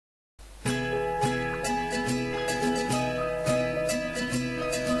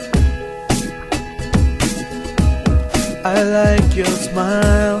I like your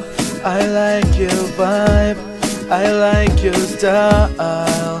smile, I like your vibe, I like your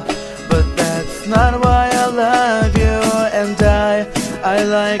style, but that's not why I love you. And I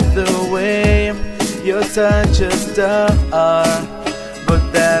like the way you're such a star,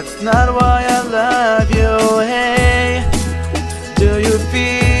 but that's not why I love you. Hey, do you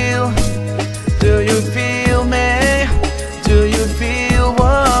feel me? Do you feel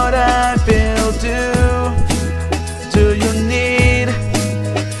what I feel too? Do you need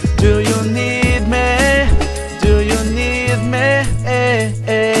me? Do you need me?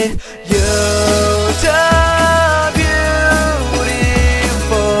 You're so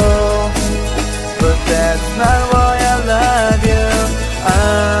beautiful, but that's not why I love you.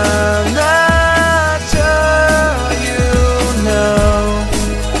 I'm not sure you know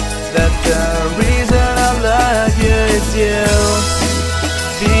that the reason I love you is you,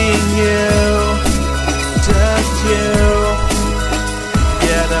 being you, just you.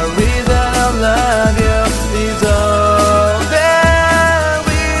 Yeah, the reason I love you is all that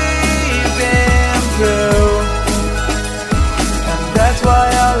we've been through, and that's why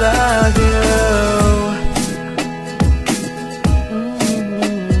I love you.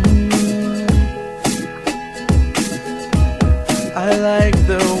 I like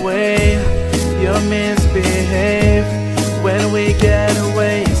the way you misbehave when we get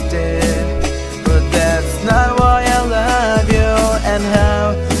wasted, but that's not why I love you. And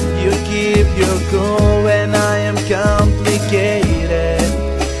how you keep your cool when I am complicated,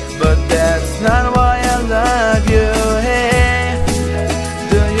 but that's not why I love you. Hey,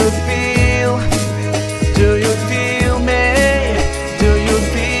 do you feel me? Do you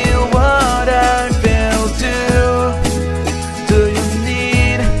feel what I feel too? Do you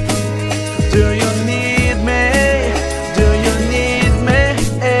need me? Do you need me?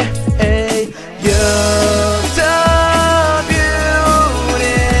 You're so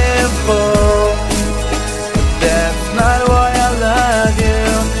beautiful, that's not why I love you.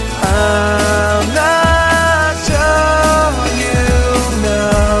 I'm not sure you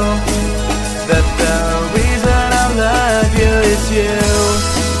know that the reason I love you is you,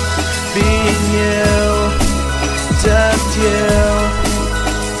 being you, just you.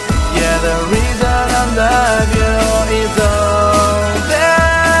 Yeah, the reason I love you is all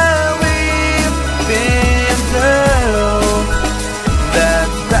that we've been through.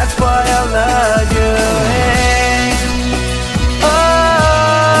 That's why I love you. Hey,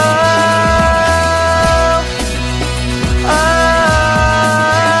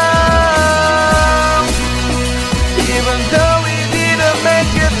 oh, even though we didn't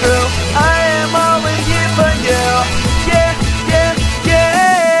make it through, I am always here for you. Yeah, yeah,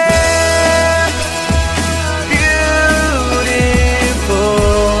 yeah.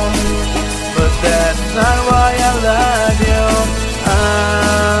 Beautiful, but that's not why I love you.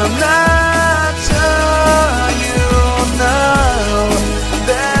 I'm not sure you know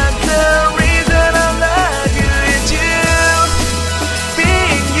that the reason I love you is you,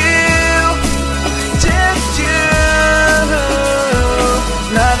 being you, just you.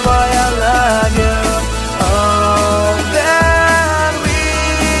 Not why I love you. All that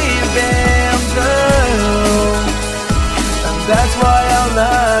we've been through, and that's why I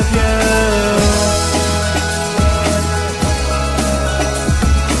love you.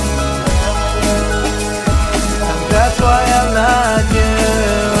 And that's why I love you.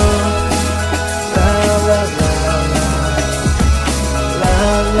 La la la la la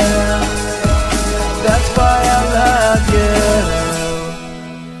la. That's why I love you.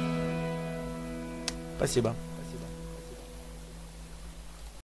 Спасибо.